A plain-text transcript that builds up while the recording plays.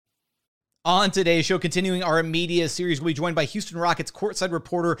On today's show, continuing our media series, we'll be joined by Houston Rockets courtside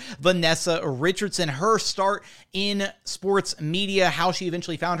reporter Vanessa Richardson. Her start in sports media, how she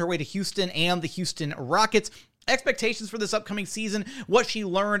eventually found her way to Houston and the Houston Rockets, expectations for this upcoming season, what she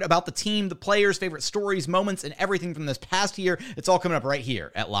learned about the team, the players, favorite stories, moments, and everything from this past year. It's all coming up right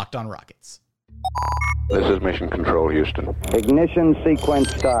here at Locked On Rockets. This is Mission Control, Houston. Ignition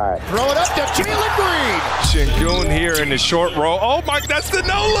sequence start. Throw it up to Jalen Green. Sengun here in the short row. Oh, my, that's the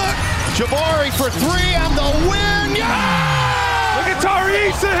no-look. Jabari for three and the win. Yeah! Look at Tari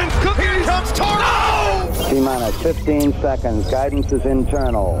Eason. Here comes Tari. T-minus 15 seconds. Guidance is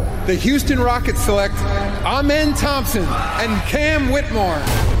internal. The Houston Rockets select Amen Thompson and Cam Whitmore.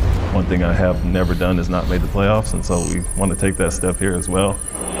 One thing I have never done is not made the playoffs, and so we want to take that step here as well.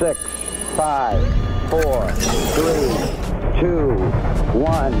 6, 5, 4, 3, 2,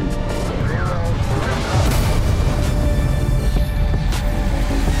 1.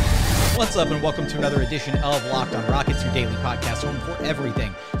 What's up, and welcome to another edition of Locked On Rockets, your daily podcast home for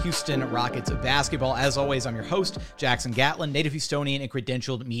everything Houston Rockets basketball. As always, I'm your host, Jackson Gatlin, native Houstonian and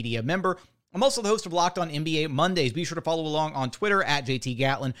credentialed media member. I'm also the host of Locked On NBA Mondays. Be sure to follow along on Twitter at JT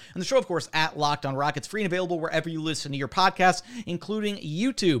Gatlin, and the show, of course, at Locked On Rockets, free and available wherever you listen to your podcasts, including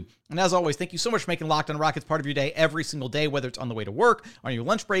YouTube. And as always, thank you so much for making Locked On Rockets part of your day every single day, whether it's on the way to work, on your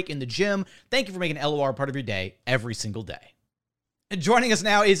lunch break, in the gym. Thank you for making LOR part of your day every single day. And joining us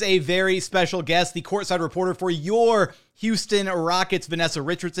now is a very special guest, the courtside reporter for your Houston Rockets, Vanessa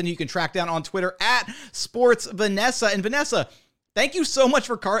Richardson, who you can track down on Twitter at SportsVanessa. And Vanessa, thank you so much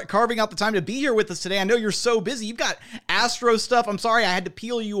for carving out the time to be here with us today. I know you're so busy. You've got Astros stuff. I'm sorry I had to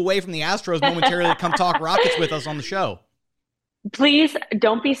peel you away from the Astros momentarily to come talk Rockets with us on the show. Please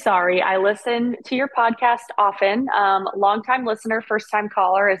don't be sorry. I listen to your podcast often. Longtime listener, first time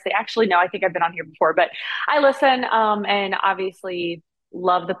caller. I think I've been on here before, but I listen and obviously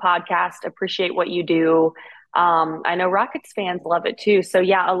love the podcast, appreciate what you do. I know Rockets fans love it too. So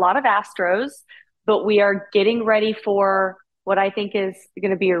yeah, a lot of Astros, but we are getting ready for what I think is going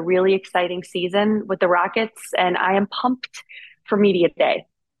to be a really exciting season with the Rockets, and I am pumped for Media Day.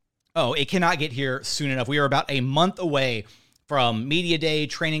 Oh, it cannot get here soon enough. We are about a month away from Media Day,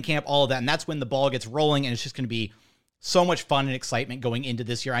 training camp, all of that, and that's when the ball gets rolling, and it's just going to be so much fun and excitement going into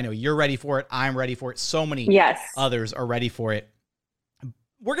this year. I know you're ready for it. I'm ready for it. So many others are ready for it.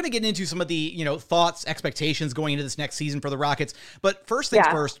 We're going to get into some of the, thoughts, expectations going into this next season for the Rockets, but first things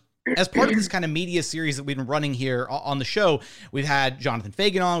first, as part of this kind of media series that we've been running here on the show, we've had Jonathan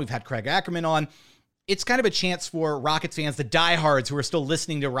Fagan on, we've had Craig Ackerman on. It's kind of a chance for Rockets fans, the diehards who are still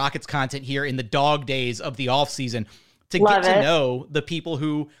listening to Rockets content here in the dog days of the offseason, to get to know the people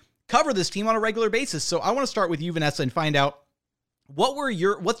who cover this team on a regular basis. So I want to start with you, Vanessa, and find out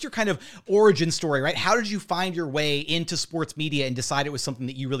what's your kind of origin story, right? How did you find your way into sports media and decide it was something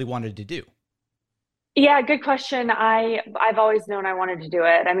that you really wanted to do? Yeah, good question. I've always known I wanted to do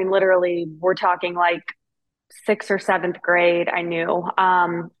it. I mean, literally, we're talking like 6th or 7th grade. I knew.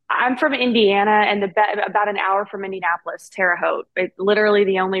 I'm from Indiana, and about an hour from Indianapolis, Terre Haute. It's literally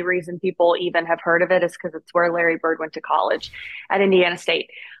the only reason people even have heard of it is because it's where Larry Bird went to college at Indiana State.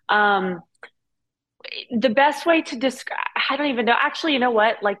 The best way to describe, I don't even know. Actually, you know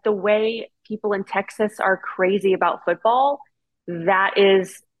what? Like the way people in Texas are crazy about football, that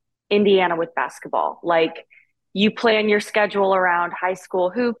is Indiana with basketball. Like you plan your schedule around high school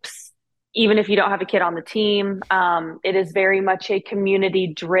hoops, even if you don't have a kid on the team. It is very much a community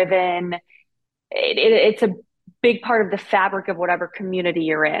driven. It's a big part of the fabric of whatever community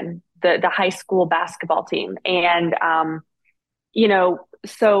you're in, the high school basketball team. And,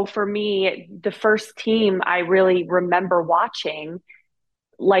 so for me, the first team I really remember watching,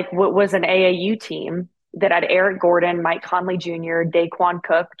 like what was an AAU team that had Eric Gordon, Mike Conley Jr., Daquan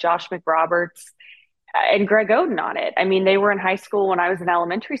Cook, Josh McRoberts, and Greg Oden on it. I mean, they were in high school when I was in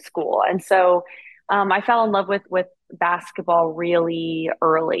elementary school. And so I fell in love with basketball really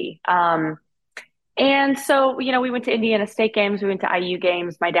early. And so, we went to Indiana State games, we went to IU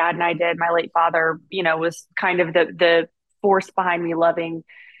games. My dad and I did. My late father, was kind of the force behind me loving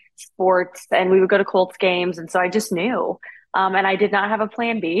sports, and we would go to Colts games. And so I just knew, and I did not have a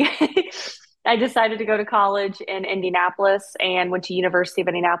plan B. I decided to go to college in Indianapolis and went to University of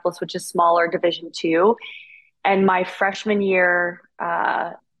Indianapolis, which is smaller, Division II. And my freshman year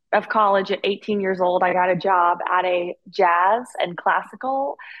of college at 18 years old, I got a job at a jazz and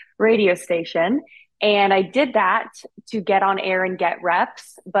classical radio station. And I did that to get on air and get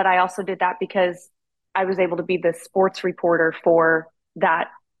reps. But I also did that because I was able to be the sports reporter for that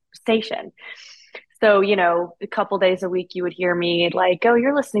station. So, a couple days a week, you would hear me like, oh,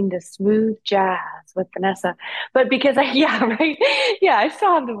 you're listening to smooth jazz with Vanessa. But because yeah, right. Yeah, I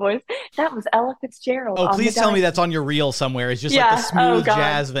still have the voice. That was Ella Fitzgerald. Oh, on please the tell me dial. that's on your reel somewhere. It's just like the Yeah. Oh, smooth God.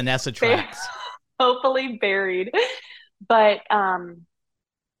 jazz Vanessa tracks. Hopefully buried. But,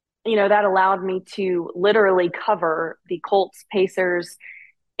 that allowed me to literally cover the Colts, Pacers,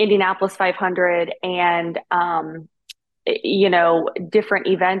 Indianapolis 500, and, different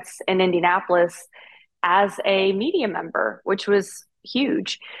events in Indianapolis as a media member, which was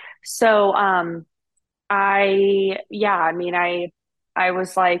huge. So, I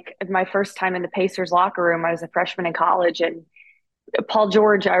was like my first time in the Pacers locker room. I was a freshman in college, and Paul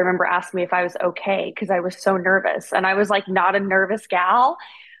George, I remember, asked me if I was okay because I was so nervous, and I was like not a nervous gal.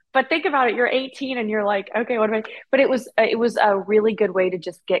 But think about it, you're 18 and you're like, okay, what am I? But it was a really good way to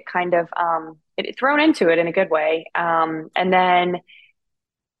just get kind of thrown into it in a good way. And then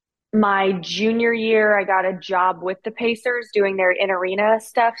my junior year, I got a job with the Pacers doing their in arena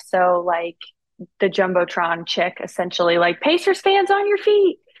stuff. So like the Jumbotron chick, essentially, like Pacers fans on your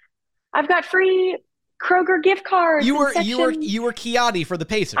feet. I've got free Kroger gift cards. You were Chiati for the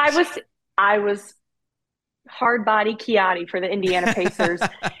Pacers. I was hard body Chiati for the Indiana Pacers.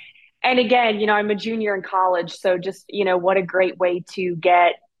 And again, I'm a junior in college, so just what a great way to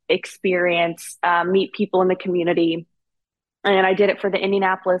get experience, meet people in the community. And I did it for the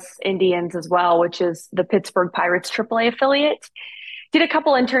Indianapolis Indians as well, which is the Pittsburgh Pirates AAA affiliate. Did a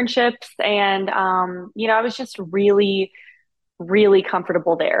couple internships, and I was just really, really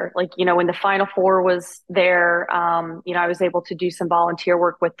comfortable there. Like, when the Final Four was there, I was able to do some volunteer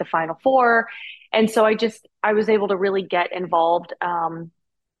work with the Final Four. And so I was able to really get involved on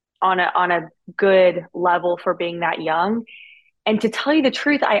a good level for being that young. And to tell you the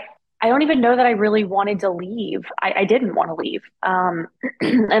truth, I don't even know that I really wanted to leave. I didn't want to leave.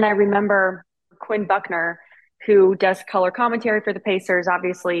 And I remember Quinn Buckner, who does color commentary for the Pacers,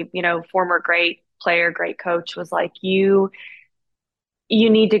 obviously, former great player, great coach, was like, you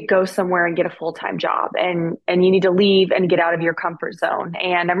need to go somewhere and get a full-time job, and you need to leave and get out of your comfort zone.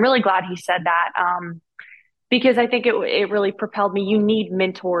 And I'm really glad he said that, because I think it really propelled me. You need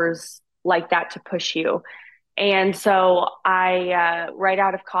mentors like that to push you. And so I, right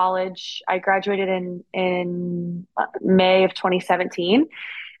out of college, I graduated in May of 2017.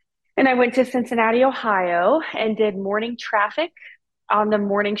 And I went to Cincinnati, Ohio, and did morning traffic on the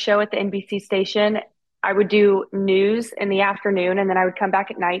morning show at the NBC station. I would do news in the afternoon, and then I would come back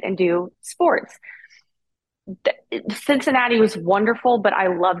at night and do sports. Cincinnati was wonderful, but I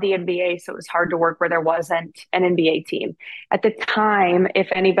love the NBA, so it was hard to work where there wasn't an NBA team. At the time, if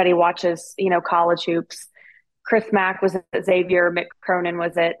anybody watches, college hoops, Chris Mack was at Xavier, Mick Cronin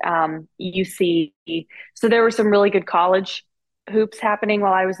was at UC. So there were some really good college hoops happening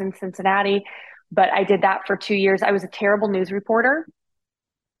while I was in Cincinnati, but I did that for 2 years. I was a terrible news reporter.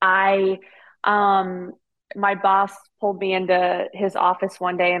 My boss pulled me into his office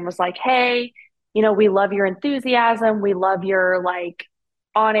one day and was like, hey, we love your enthusiasm. We love your like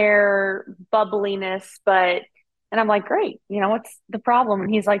on air bubbliness, and I'm like, great. What's the problem?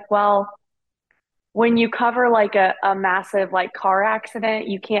 And he's like, well, when you cover like a massive like car accident,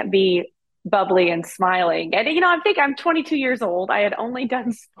 you can't be bubbly and smiling. And, I think I'm 22 years old. I had only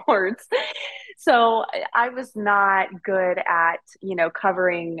done sports. So I was not good at,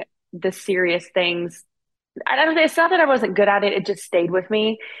 covering the serious things. I don't think it's not that I wasn't good at it. It just stayed with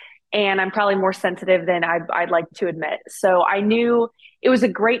me. And I'm probably more sensitive than I'd like to admit. So I knew it was a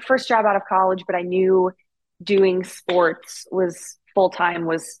great first job out of college, but I knew doing sports was full-time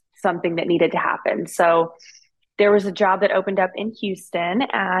was something that needed to happen. So there was a job that opened up in Houston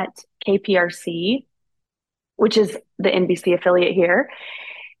at KPRC, which is the NBC affiliate here.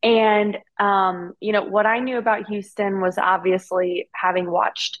 And, what I knew about Houston was obviously having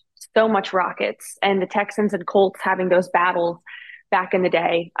watched so much Rockets and the Texans and Colts having those battles back in the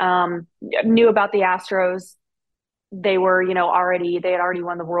day. Knew about the Astros. They were, they had already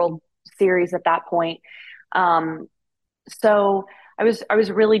won the World Series at that point. So I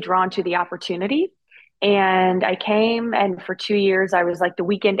was really drawn to the opportunity, and I came, and for 2 years I was like the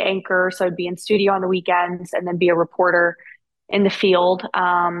weekend anchor. So I'd be in studio on the weekends and then be a reporter in the field,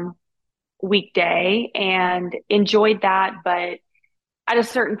 weekday, and enjoyed that. But at a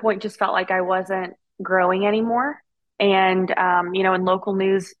certain point just felt like I wasn't growing anymore. And, in local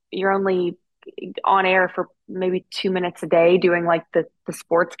news, you're only on air for maybe 2 minutes a day doing like the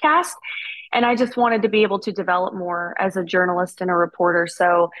sports cast. And I just wanted to be able to develop more as a journalist and a reporter.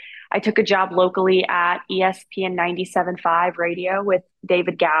 So I took a job locally at ESPN 97.5 radio with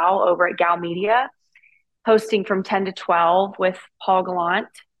David Gow over at Gow Media, hosting from 10 to 12 with Paul Gallant.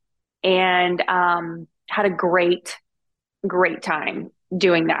 and had a great time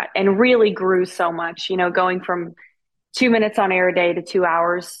doing that, and really grew so much, going from 2 minutes on air a day to 2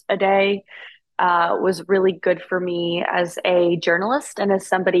 hours a day was really good for me as a journalist and as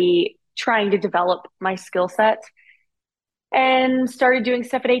somebody trying to develop my skill set. And started doing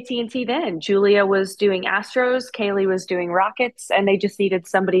stuff at AT&T then. Julia was doing Astros, Kaylee was doing Rockets, and they just needed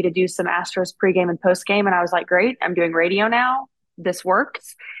somebody to do some Astros pregame and postgame. And I was like, great, I'm doing radio now. This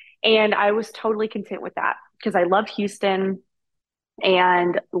works. And I was totally content with that because I loved Houston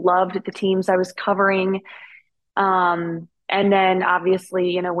and loved the teams I was covering. And then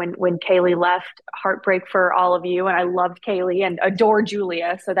obviously, when Kaylee left, heartbreak for all of you. And I loved Kaylee and adore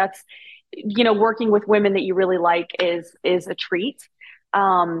Julia. So that's, working with women that you really like is a treat.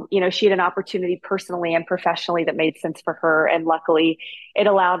 She had an opportunity personally and professionally that made sense for her. And luckily it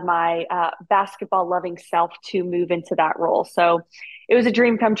allowed my basketball loving self to move into that role. So it was a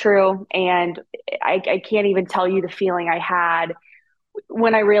dream come true. And I can't even tell you the feeling I had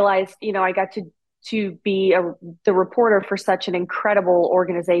when I realized, I got to be the reporter for such an incredible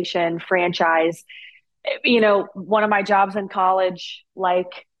organization, franchise. One of my jobs in college,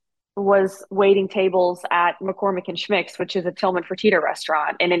 was waiting tables at McCormick and Schmick's, which is a Tillman Fertitta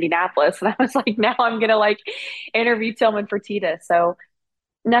restaurant in Indianapolis. And I was like, now I'm going to interview Tillman Fertitta. So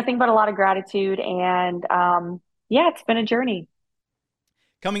nothing but a lot of gratitude. And it's been a journey.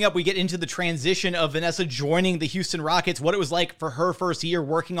 Coming up, we get into the transition of Vanessa joining the Houston Rockets, what it was like for her first year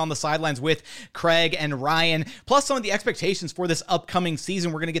working on the sidelines with Craig and Ryan, plus some of the expectations for this upcoming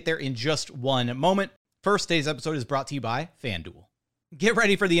season. We're going to get there in just one moment. First, today's episode is brought to you by FanDuel. Get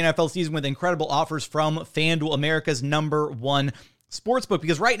ready for the NFL season with incredible offers from FanDuel, America's #1 sportsbook,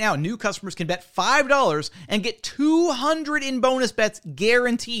 because right now new customers can bet $5 and get $200 in bonus bets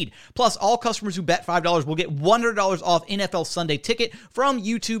guaranteed. Plus, all customers who bet $5 will get $100 off NFL Sunday Ticket from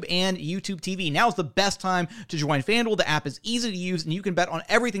YouTube and YouTube TV. Now is the best time to join FanDuel. The app is easy to use and you can bet on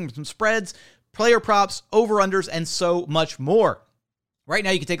everything from spreads, player props, over-unders, and so much more. Right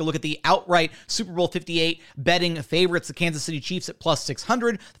now, you can take a look at the outright Super Bowl 58 betting favorites. The Kansas City Chiefs at plus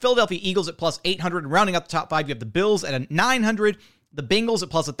 600, the Philadelphia Eagles at plus 800, and rounding up the top five, you have the Bills at 900, the Bengals at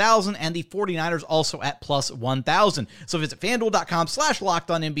plus 1,000, and the 49ers also at plus 1,000. So visit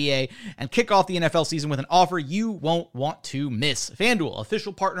FanDuel.com/LockedOnNBA and kick off the NFL season with an offer you won't want to miss. FanDuel,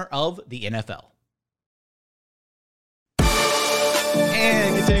 official partner of the NFL.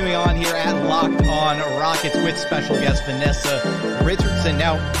 And continuing on here at Locked On Rockets with special guest Vanessa Richardson.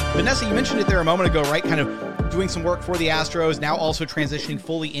 Now, Vanessa, you mentioned it there a moment ago, right? Kind of doing some work for the Astros, now also transitioning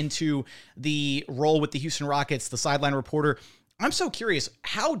fully into the role with the Houston Rockets, the sideline reporter. I'm so curious,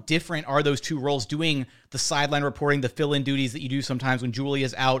 how different are those two roles, doing the sideline reporting, the fill-in duties that you do sometimes when Julie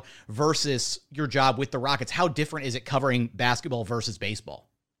is out, versus your job with the Rockets? How different is it covering basketball versus baseball?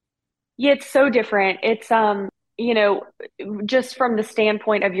 Yeah, it's so different. It's, just from the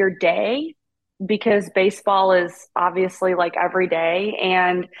standpoint of your day, because baseball is obviously every day,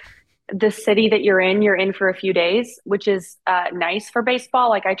 and the city that you're in for a few days, which is nice for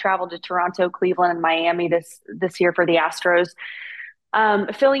baseball. I traveled to Toronto, Cleveland, and Miami this year for the Astros.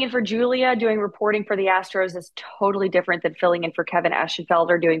 Filling in for Julia, doing reporting for the Astros is totally different than filling in for Kevin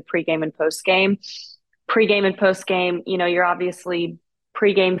Aschenfelder doing pregame and postgame. Pregame and postgame, you're obviously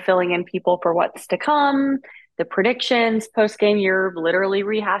pregame filling in people for what's to come, the predictions. Postgame, you're literally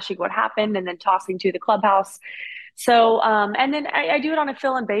rehashing what happened and then tossing to the clubhouse. So, and then I do it on a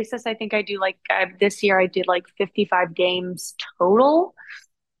fill-in basis. I think I do this year I did 55 games total.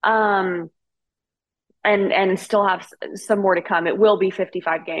 And still have some more to come. It will be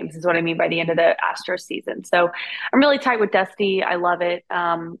 55 games is what I mean by the end of the Astros season. So I'm really tight with Dusty. I love it.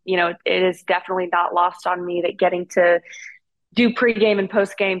 It is definitely not lost on me that getting to do pregame and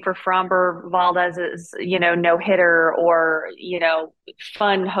postgame for Framber Valdez's, no hitter, or,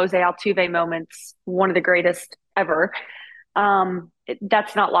 fun Jose Altuve moments, one of the greatest ever.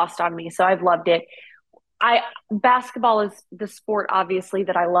 That's not lost on me. So I've loved it. Basketball is the sport, obviously,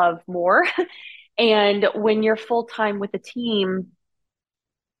 that I love more. And when you're full-time with a team,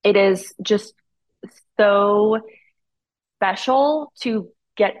 it is just so special to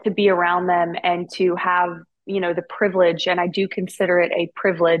get to be around them and to have, the privilege, and I do consider it a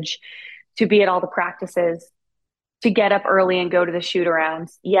privilege, to be at all the practices, to get up early and go to the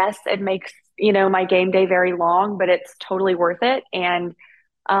shoot-arounds. Yes, it makes, my game day very long, but it's totally worth it. And,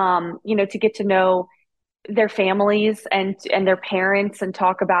 to get to know their families and their parents and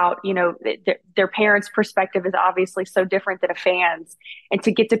talk about, their parents' perspective is obviously so different than a fan's, and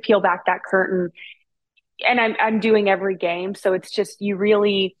to get to peel back that curtain. And I'm doing every game. So it's just,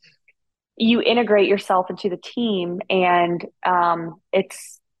 you integrate yourself into the team, and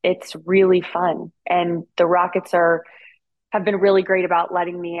it's it's really fun. And the Rockets have been really great about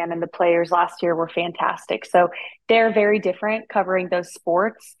letting me in, and the players last year were fantastic. So they're very different covering those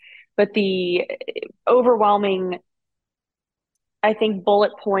sports, but the overwhelming, I think,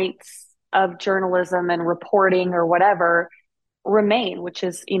 bullet points of journalism and reporting or whatever remain, which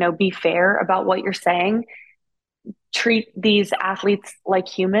is, be fair about what you're saying. Treat these athletes like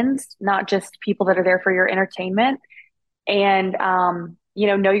humans, not just people that are there for your entertainment. And,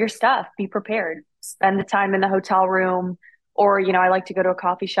 know your stuff, be prepared, spend the time in the hotel room, or, I like to go to a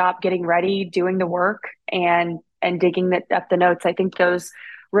coffee shop, getting ready, doing the work and digging up the notes. I think those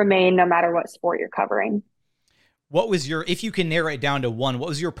remain no matter what sport you're covering. What was if you can narrow it down to one, what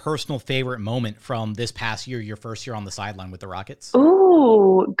was your personal favorite moment from this past year, your first year on the sideline with the Rockets?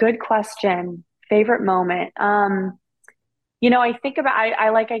 Ooh, good question. Favorite moment. I think about,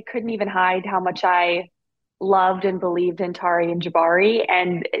 I couldn't even hide how much I loved and believed in Tari and Jabari,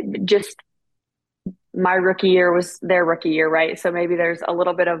 and just my rookie year was their rookie year, right? So maybe there's a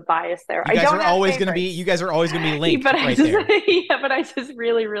little bit of bias there. You guys are always going to be linked but right there. Yeah, but I just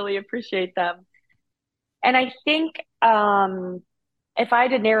really, really appreciate them. And I think if I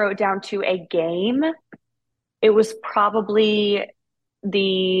had to narrow it down to a game, it was probably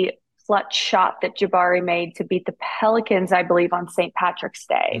the clutch shot that Jabari made to beat the Pelicans, I believe, on St. Patrick's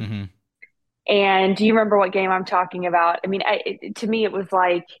Day. Mm-hmm. And do you remember what game I'm talking about? I mean, to me, it was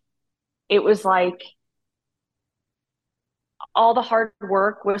like all the hard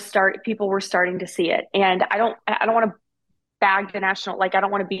work people were starting to see it. And I don't want to bag the national, I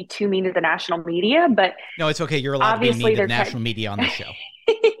don't want to be too mean to the national media, but no, it's okay. You're allowed to be mean to the national media on this show.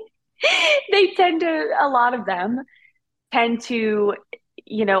 A lot of them tend to,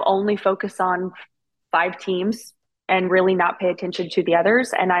 only focus on 5 teams and really not pay attention to the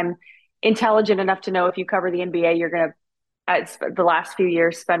others. And I'm intelligent enough to know if you cover the NBA, you're going to, the last few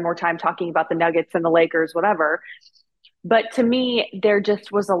years, spend more time talking about the Nuggets and the Lakers, whatever. But to me, there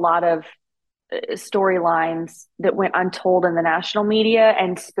just was a lot of storylines that went untold in the national media,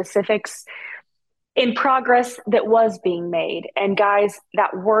 and specifics in progress that was being made, and guys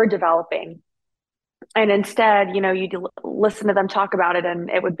that were developing. And instead, you'd listen to them talk about it, and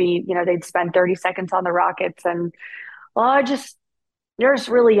it would be, they'd spend 30 seconds on the Rockets and, they're just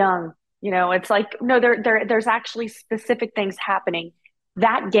really young. It's like, no, there's actually specific things happening.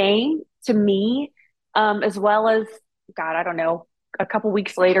 That game, to me, as well as, God, I don't know, a couple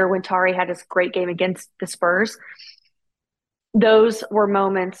weeks later when Tari had his great game against the Spurs, those were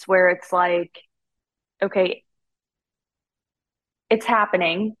moments where it's like, okay, it's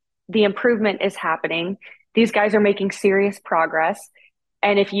happening. The improvement is happening. These guys are making serious progress.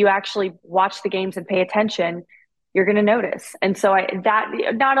 And if you actually watch the games and pay attention, you're going to notice. And so that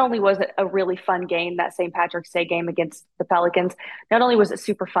not only was it a really fun game, that St. Patrick's Day game against the Pelicans, not only was it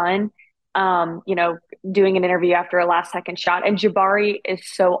super fun, doing an interview after a last second shot. And Jabari is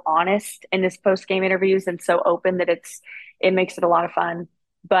so honest in his post-game interviews and so open that it makes it a lot of fun.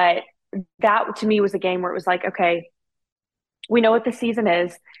 But that to me was a game where it was like, okay, we know what the season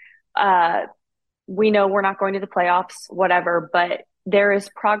is. We know we're not going to the playoffs, whatever, but there is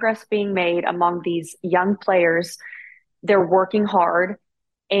progress being made among these young players. They're working hard,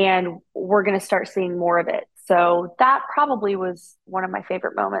 and we're going to start seeing more of it. So that probably was one of my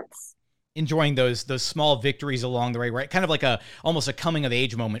favorite moments. Enjoying those small victories along the way, right? Kind of like almost a coming of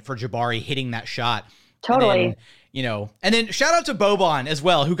age moment for Jabari hitting that shot. Totally. And then shout out to Boban as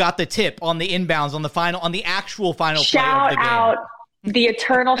well, who got the tip on the inbounds on the actual final play of the game. Shout out, the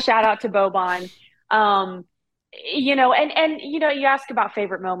eternal shout out to Boban. You ask about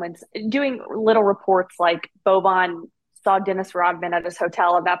favorite moments, doing little reports like Boban saw Dennis Rodman at his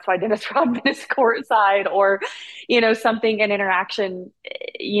hotel, and that's why Dennis Rodman is courtside, or, something, an interaction,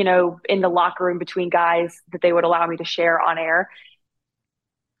 in the locker room between guys that they would allow me to share on air.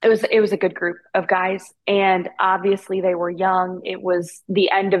 It was a good group of guys, and obviously they were young. It was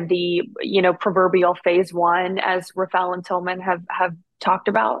the end of the, proverbial phase 1, as Rafael and Tillman have talked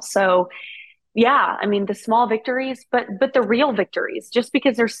about. So yeah, I mean, the small victories, but the real victories, just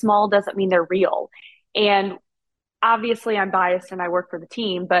because they're small doesn't mean they're real. And obviously I'm biased and I work for the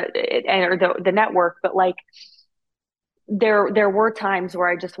team, or the network, but like there were times where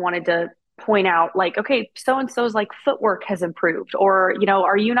I just wanted to point out, like, okay, so-and-so's like footwork has improved, or,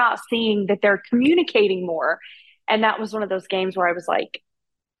 are you not seeing that they're communicating more? And that was one of those games where I was like,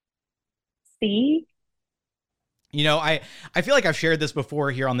 see? I feel like I've shared this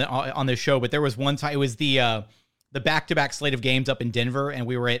before here on this show, but there was one time, it was the back-to-back slate of games up in Denver, and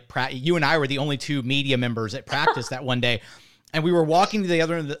we were you and I were the only 2 media members at practice that one day, and we were walking to the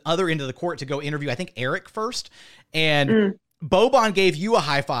other end of the court to go interview, I think, Eric first, and Boban gave you a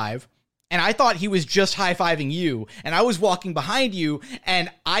high five, and I thought he was just high-fiving you, and I was walking behind you, and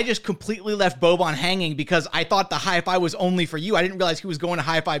I just completely left Boban hanging because I thought the high five was only for you. I didn't realize he was going to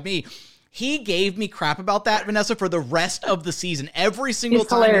high-five me. He gave me crap about that, Vanessa, for the rest of the season. Every single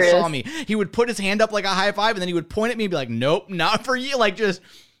time hilarious. he saw me, he would put his hand up like a high five, and then he would point at me and be like, nope, not for you. Like, just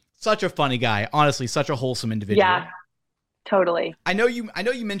such a funny guy. Honestly, such a wholesome individual. Yeah, totally. I know you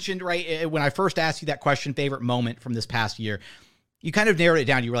mentioned, right, when I first asked you that question, favorite moment from this past year, you kind of narrowed it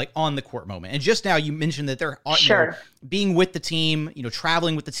down. You were like on the court moment. And just now you mentioned that they're being with the team,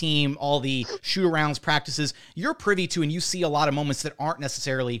 traveling with the team, all the shoot arounds, practices, you're privy to, and you see a lot of moments that aren't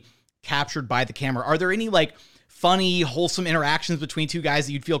necessarily captured by the camera. Are there any like funny, wholesome interactions between two guys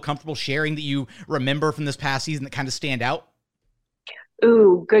that you'd feel comfortable sharing that you remember from this past season that kind of stand out?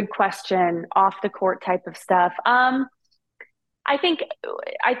 Ooh, good question. Off the court type of stuff. I think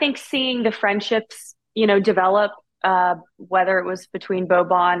seeing the friendships, develop, whether it was between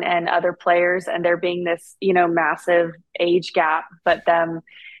Boban and other players, and there being this, massive age gap, but them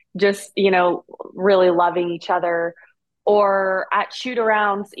just, really loving each other. Or at shoot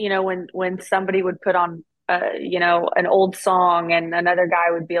arounds, when somebody would put on, an old song and another guy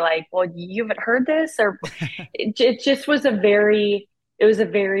would be like, well, you haven't heard this? Or it just was a very,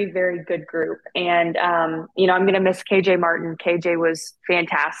 very good group. And, I'm going to miss KJ Martin. KJ was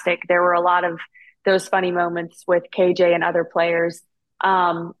fantastic. There were a lot of those funny moments with KJ and other players.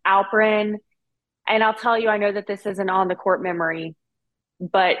 Alperin, and I'll tell you, I know that this isn't on the court memory,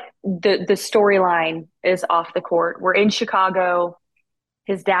 but the storyline is off the court. We're in Chicago.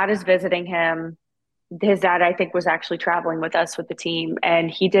 His dad is visiting him. His dad, I think, was actually traveling with us with the team. And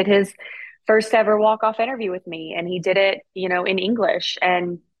he did his first ever walk-off interview with me. And he did it, in English.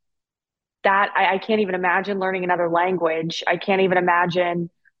 And that, I can't even imagine learning another language. I can't even imagine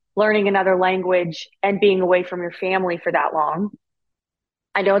learning another language and being away from your family for that long.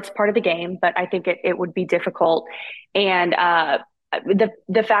 I know it's part of the game, but I think it would be difficult. And,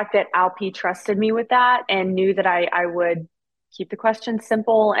 the fact that Alpi trusted me with that and knew that I would keep the questions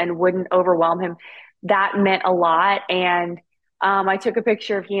simple and wouldn't overwhelm him, that meant a lot. And I took a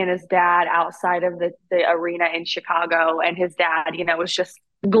picture of he and his dad outside of the arena in Chicago, and his dad, was just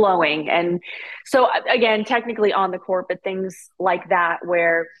glowing. And so again, technically on the court, but things like that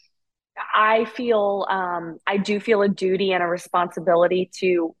where I do feel a duty and a responsibility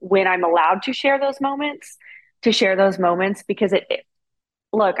to, when I'm allowed to share those moments, because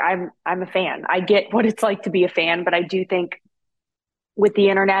look, I'm a fan. I get what it's like to be a fan, but I do think with the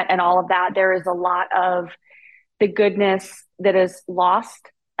internet and all of that, there is a lot of the goodness that is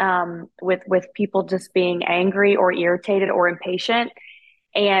lost, with people just being angry or irritated or impatient.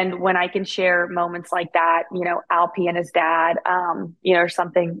 And when I can share moments like that, Alpi and his dad, or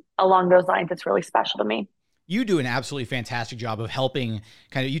something along those lines, it's really special to me. You do an absolutely fantastic job of helping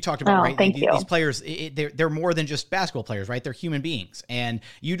you talked about, right? These players, they're more than just basketball players, right? They're human beings. And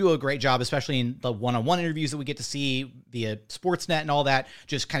you do a great job, especially in the one-on-one interviews that we get to see via Sportsnet and all that,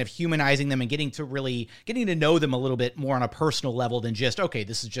 just kind of humanizing them and getting to know them a little bit more on a personal level than just, okay,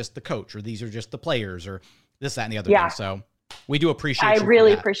 this is just the coach, or these are just the players, or this, that, and the other thing. So we do appreciate I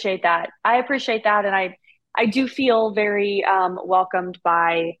really appreciate that. I appreciate that. And I do feel very welcomed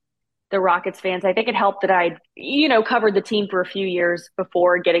by the Rockets fans. I think it helped that I, covered the team for a few years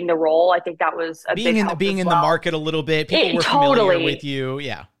before getting the role. I think that was a big help being as in well. the market a little bit. People were familiar with you.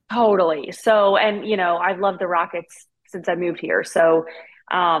 Yeah, totally. So, and I've loved the Rockets since I moved here. So,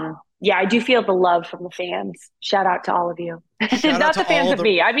 I do feel the love from the fans. Shout out to all of you. Not the fans of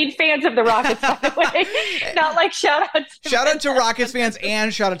me. I mean, fans of the Rockets, by the way. Not like shout out to Rockets fans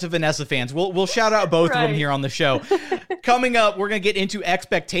and shout out to Vanessa fans. We'll shout out both of them here on the show. Coming up, we're going to get into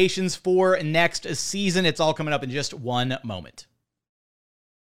expectations for next season. It's all coming up in just one moment.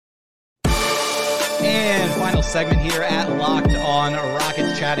 And final segment here at Locked On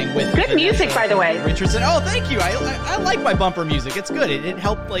Rockets, chatting with good music, by the way. Richardson. Oh, thank you. I like my bumper music. It's good. It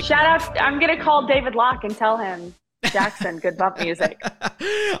helped. Shout out. I'm going to call David Locke and tell him, Jackson, good bump music.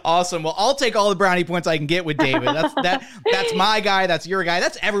 Awesome. Well, I'll take all the brownie points I can get with David. That's my guy. That's your guy.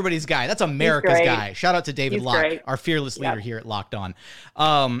 That's everybody's guy. That's America's guy. Shout out to David Locke, our fearless leader here at Locked On.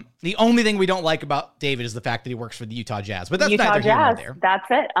 The only thing we don't like about David is the fact that he works for the Utah Jazz, but that's neither here nor there. That's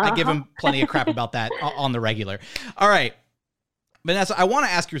it. I give him plenty of crap about that on the regular. All right. Vanessa, I want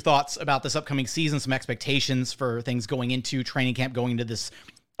to ask your thoughts about this upcoming season, some expectations for things going into training camp, going into this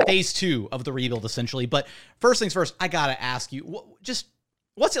phase 2 of the rebuild, essentially. But first things first, I got to ask you,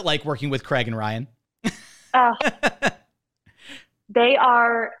 what's it like working with Craig and Ryan? They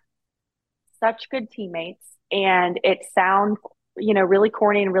are such good teammates, and it sounds, really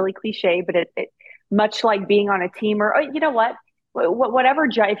corny and really cliche, but much like being on a team or you know what, whatever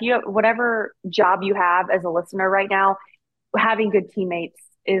job, whatever job you have as a listener right now, having good teammates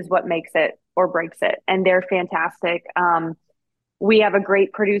is what makes it or breaks it. And they're fantastic. We have a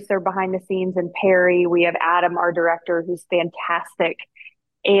great producer behind the scenes in Perry. We have Adam, our director, who's fantastic.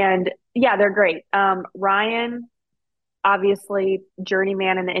 And yeah, they're great. Ryan, obviously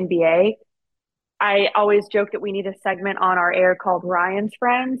journeyman in the NBA. I always joke that we need a segment on our air called Ryan's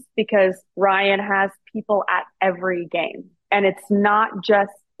Friends, because Ryan has people at every game. And it's not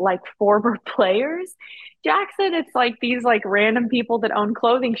just like former players, Jackson. It's like these like random people that own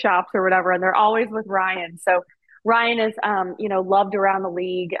clothing shops or whatever, and they're always with Ryan. So Ryan is, loved around the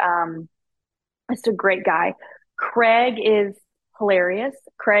league. Just a great guy. Craig is hilarious.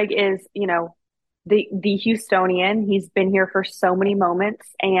 Craig is, the Houstonian. He's been here for so many moments,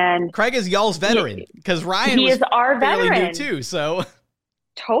 and Craig is y'all's veteran, because Ryan is our veteran new too. So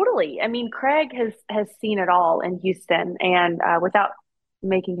totally. I mean, Craig has seen it all in Houston, and without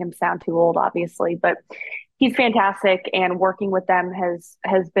making him sound too old, obviously, but he's fantastic. And working with them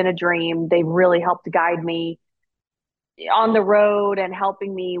has been a dream. They've really helped guide me on the road and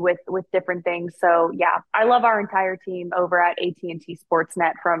helping me with different things. So yeah, I love our entire team over at AT&T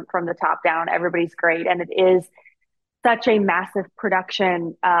Sportsnet from the top down. Everybody's great. And it is such a massive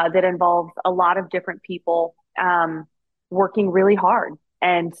production that involves a lot of different people working really hard.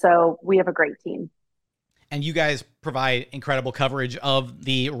 And so we have a great team. And you guys provide incredible coverage of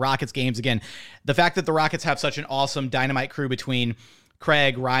the Rockets games. Again, the fact that the Rockets have such an awesome dynamite crew between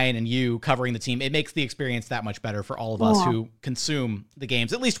Craig, Ryan, and you covering the team, it makes the experience that much better for all of us who consume the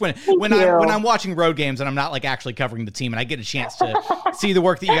games. At least when I'm watching road games and I'm not like actually covering the team, and I get a chance to see the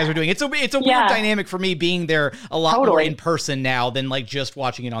work that you guys are doing. It's a weird dynamic for me being there a lot more in person now than like just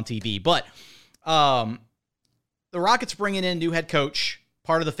watching it on TV. But the Rockets bringing in new head coach,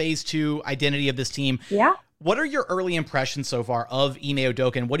 part of the phase 2 identity of this team. Yeah. What are your early impressions so far of Ime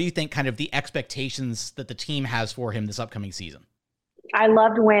Udoka, and what do you think kind of the expectations that the team has for him this upcoming season? I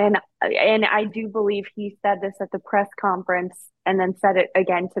loved and I do believe he said this at the press conference and then said it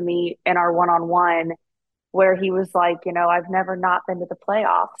again to me in our one-on-one, where he was like, I've never not been to the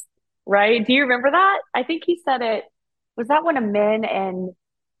playoffs. Right? Do you remember that? I think he said it. Was that one of men? And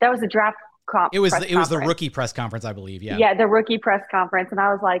that was a draft It was the rookie press conference, I believe. Yeah. Yeah, the rookie press conference. And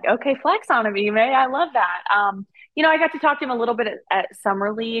I was like, okay, flex on him, Ime. I love that. I got to talk to him a little bit at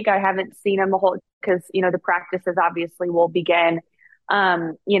Summer League. I haven't seen him a whole because, the practices obviously will begin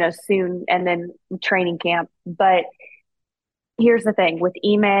soon, and then training camp. But here's the thing with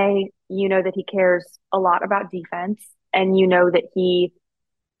Ime, that he cares a lot about defense, and that he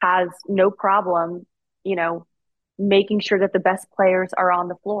has no problem, making sure that the best players are on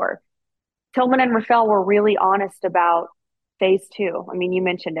the floor. Tillman and Rafael were really honest about phase 2. I mean, you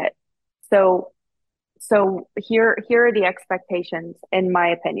mentioned it. So here are the expectations, in my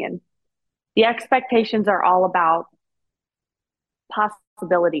opinion. The expectations are all about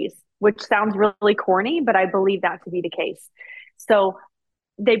possibilities, which sounds really corny, but I believe that to be the case. So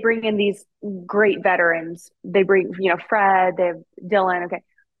they bring in these great veterans. They bring, Fred, they have Dylan. Okay.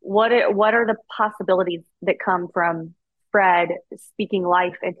 What are the possibilities that come from Fred speaking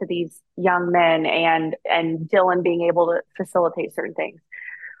life into these young men and Dylan being able to facilitate certain things?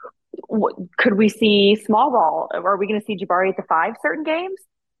 Could we see small ball? Are we going to see Jabari at the 5 certain games?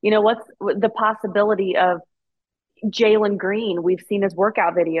 What's the possibility of Jalen Green? We've seen his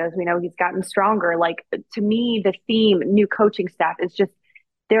workout videos. We know he's gotten stronger. Like, to me, the theme, new coaching staff, is just,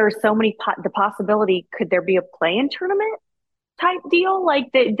 there are so many, the possibility, could there be a play-in tournament type deal? Like,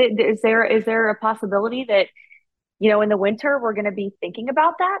 is there a possibility that, in the winter, we're going to be thinking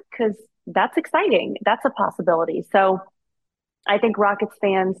about that? Because that's exciting. That's a possibility. So I think Rockets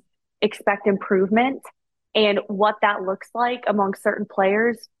fans expect improvement, and what that looks like among certain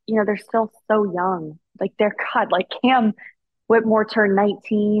players, they're still so young. Like, Cam Whitmore turned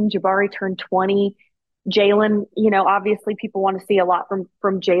 19, Jabari turned 20, Jalen, obviously people want to see a lot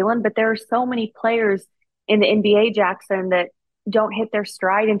from Jalen, but there are so many players in the NBA, Jackson, that don't hit their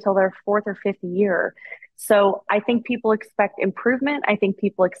stride until their 4th or 5th year. So I think people expect improvement. I think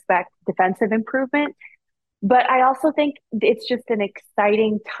people expect defensive improvement, but I also think it's just an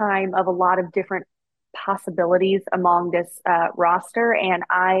exciting time of a lot of different possibilities among this roster, and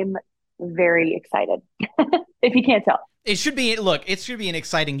I'm very excited. If you can't tell, it should be an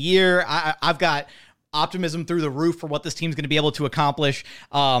exciting year. I've got optimism through the roof for what this team's going to be able to accomplish.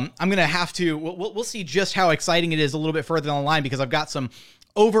 I'm going to have to, we'll see just how exciting it is a little bit further down the line, because I've got some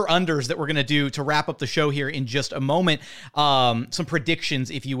over-unders that we're going to do to wrap up the show here in just a moment. Some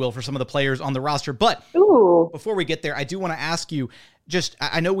predictions, if you will, for some of the players on the roster. But before we get there, I do want to ask you,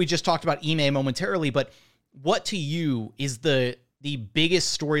 I know we just talked about Ime momentarily, but what to you is the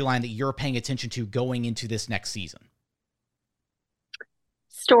biggest storyline that you're paying attention to going into this next season?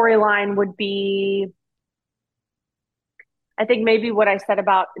 Storyline would be, I think maybe what I said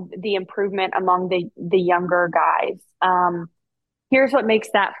about the improvement among the younger guys. Here's what makes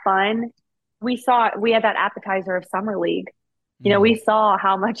that fun. We had that appetizer of Summer League. We saw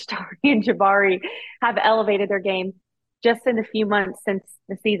how much Tari and Jabari have elevated their game just in the few months since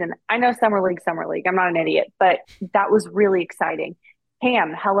the season. I know Summer League. I'm not an idiot, but that was really exciting.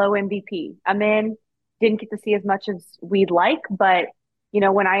 Cam, hello MVP. Amin, didn't get to see as much as we'd like, but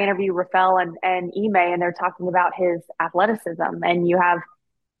when I interview Rafael and Ime, and they're talking about his athleticism, and you have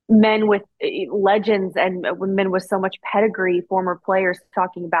men with legends and men with so much pedigree, former players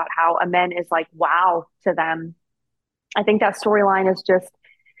talking about how Amin is like wow to them. I think that storyline is just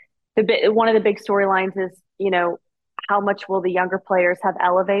one of the big storylines is, how much will the younger players have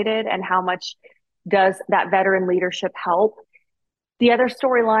elevated and how much does that veteran leadership help? The other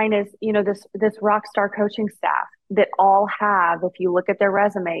storyline is, this rock star coaching staff that all have, if you look at their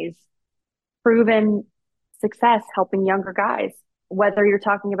resumes, proven success helping younger guys, whether you're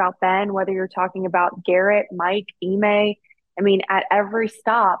talking about Ben, whether you're talking about Garrett, Mike, Ime. I mean, at every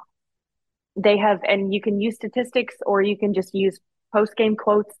stop, they have, and you can use statistics or you can just use post-game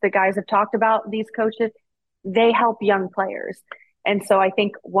quotes the guys have talked about, these coaches, they help young players. And so I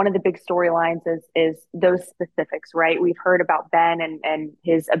think one of the big storylines is those specifics, right? We've heard about Ben and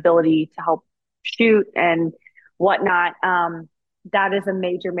his ability to help shoot and whatnot. That is a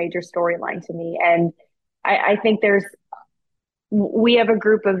major, major storyline to me. And I think we have a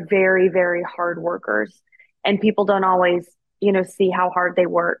group of very, very hard workers, and people don't always, see how hard they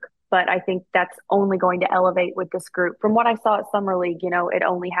work. But I think that's only going to elevate with this group. From what I saw at Summer League, it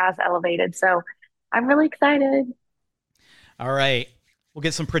only has elevated. So I'm really excited. All right. We'll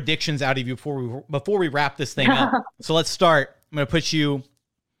get some predictions out of you before we wrap this thing up. So let's start. I'm going to put you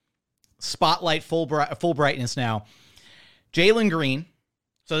spotlight full brightness now. Jalen Green.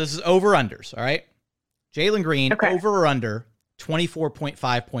 So this is over-unders, all right? Jalen Green, okay. Over or under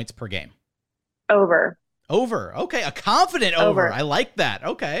 24.5 points per game? Over. Okay, a confident over. I like that.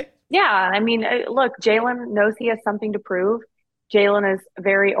 Okay. Yeah, I mean, look, Jalen knows he has something to prove. Jalen is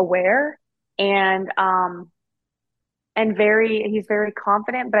very aware and he's very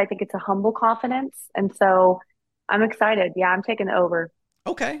confident, but I think it's a humble confidence. And so I'm excited. Yeah, I'm taking the over.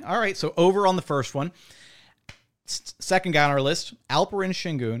 Okay. All right. So over on the first one. Second guy on our list, Alperen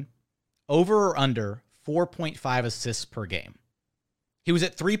Şengün, over or under 4.5 assists per game. He was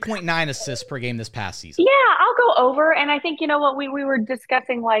at 3.9 assists per game this past season. Yeah, I'll go over. And I think, what we were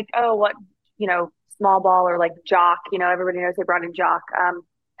discussing, like, small ball or like Jock, everybody knows they brought in Jock.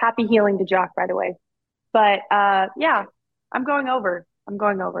 Happy healing to Jock, by the way. But yeah, I'm going over.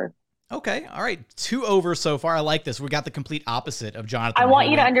 Okay. All right. 2 overs so far. I like this. We got the complete opposite of Jonathan. I want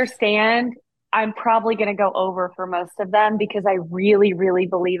you to understand, I'm probably going to go over for most of them because I really, really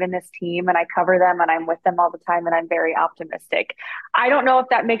believe in this team and I cover them and I'm with them all the time and I'm very optimistic. I don't know if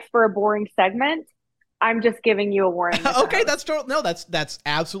that makes for a boring segment. I'm just giving you a warning. Okay, that's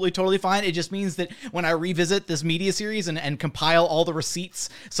absolutely totally fine. It just means that when I revisit this media series and compile all the receipts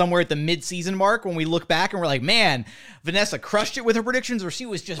somewhere at the mid-season mark, when we look back and we're like, man, Vanessa crushed it with her predictions or she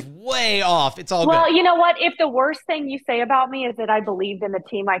was just way off. It's all good. Well, you know what? If the worst thing you say about me is that I believed in the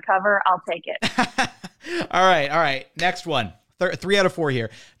team I cover, I'll take it. All right. Next one. 3 out of 4 here.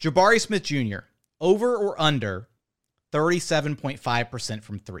 Jabari Smith Jr., over or under 37.5%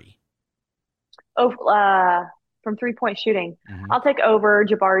 from 3? From 3-point shooting. Mm-hmm. I'll take over.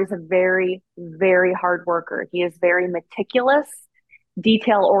 Jabari's a very, very hard worker. He is very meticulous,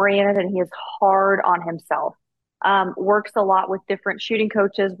 detail-oriented, and he is hard on himself. Works a lot with different shooting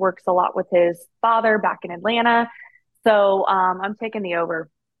coaches, works a lot with his father back in Atlanta. So I'm taking the over.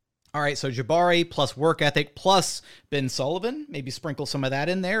 All right, so Jabari plus work ethic plus Ben Sullivan. Maybe sprinkle some of that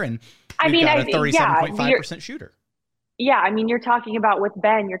in there, and we've got a 37.5% shooter. Yeah, I mean, you're talking about with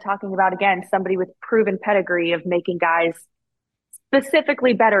Ben, you're talking about, again, somebody with proven pedigree of making guys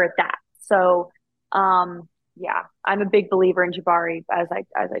specifically better at that. So, yeah, I'm a big believer in Jabari, as I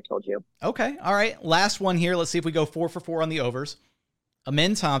told you. Okay, all right. Last one here. Let's see if we go 4 for 4 on the overs.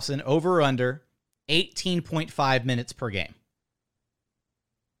 Amin Thompson, over or under 18.5 minutes per game.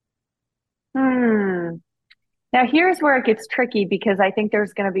 Now, here's where it gets tricky because I think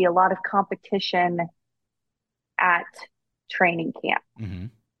there's going to be a lot of competition at training camp, mm-hmm.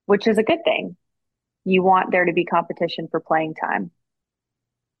 which is a good thing. You want there to be competition for playing time.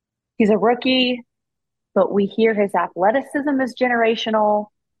 He's a rookie, but we hear his athleticism is generational.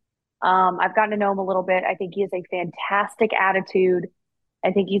 I've gotten to know him a little bit. I think he has a fantastic attitude.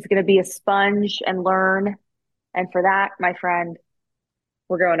 I think he's going to be a sponge and learn. And for that, my friend,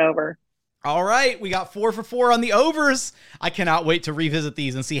 we're going over. All right, we got 4 for 4 on the overs. I cannot wait to revisit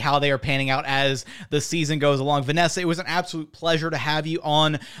these and see how they are panning out as the season goes along. Vanessa, it was an absolute pleasure to have you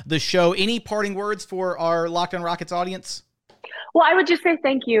on the show. Any parting words for our Locked on Rockets audience? Well, I would just say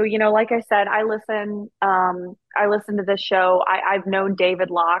thank you. You know, like I said, I listen to this show. I've known David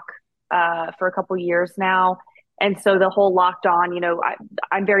Locke for a couple years now. And so the whole Locked On,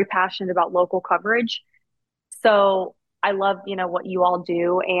 I'm very passionate about local coverage. So I love, what you all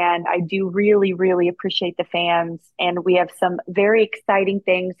do. And I do really, really appreciate the fans. And we have some very exciting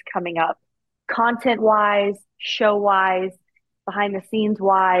things coming up, content wise, show wise, behind the scenes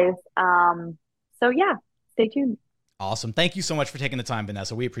wise. So yeah, stay tuned. Awesome. Thank you so much for taking the time,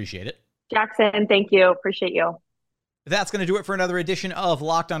 Vanessa. We appreciate it. Jackson, thank you. Appreciate you. That's going to do it for another edition of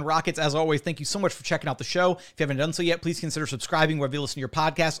Locked on Rockets. As always, thank you so much for checking out the show. If you haven't done so yet, please consider subscribing wherever you listen to your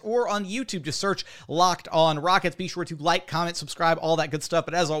podcast or on YouTube. Just search Locked on Rockets. Be sure to like, comment, subscribe, all that good stuff.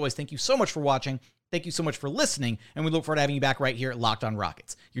 But as always, thank you so much for watching. Thank you so much for listening. And we look forward to having you back right here at Locked on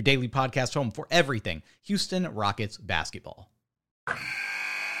Rockets, your daily podcast home for everything Houston Rockets basketball.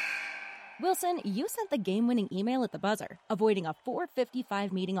 Wilson, you sent the game-winning email at the buzzer, avoiding a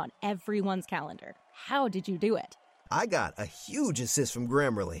 4:55 meeting on everyone's calendar. How did you do it? I got a huge assist from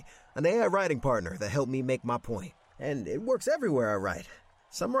Grammarly, an AI writing partner that helped me make my point. And it works everywhere I write.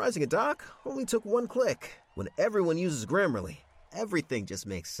 Summarizing a doc only took one click. When everyone uses Grammarly, everything just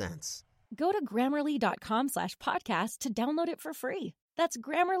makes sense. Go to Grammarly.com/podcast to download it for free. That's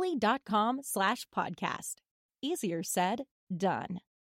Grammarly.com/podcast. Easier said, done.